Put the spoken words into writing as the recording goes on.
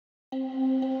Hello,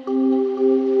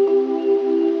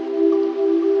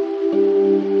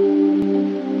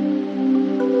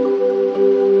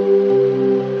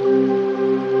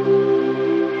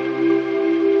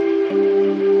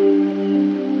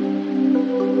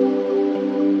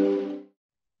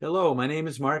 my name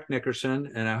is Mark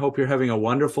Nickerson, and I hope you're having a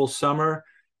wonderful summer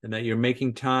and that you're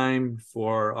making time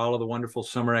for all of the wonderful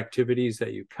summer activities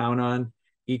that you count on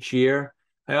each year.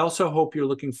 I also hope you're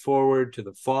looking forward to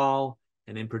the fall,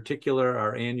 and in particular,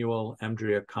 our annual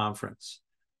EMDR conference.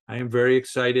 I am very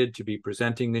excited to be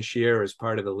presenting this year as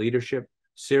part of the leadership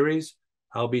series.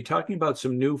 I'll be talking about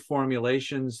some new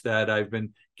formulations that I've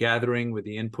been gathering with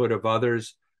the input of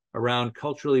others around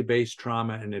culturally based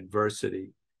trauma and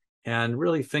adversity, and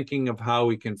really thinking of how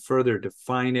we can further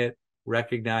define it,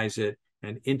 recognize it,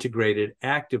 and integrate it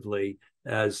actively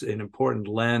as an important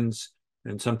lens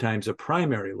and sometimes a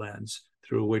primary lens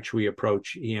through which we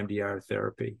approach EMDR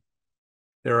therapy.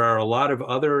 There are a lot of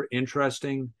other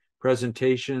interesting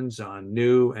presentations on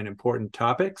new and important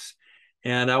topics,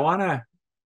 and I want to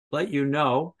let you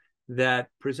know that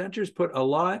presenters put a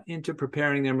lot into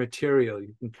preparing their material.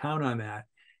 You can count on that,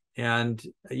 and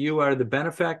you are the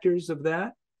benefactors of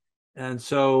that. And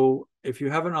so if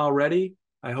you haven't already,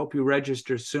 I hope you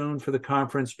register soon for the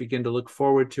conference, begin to look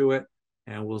forward to it,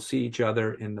 and we'll see each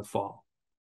other in the fall.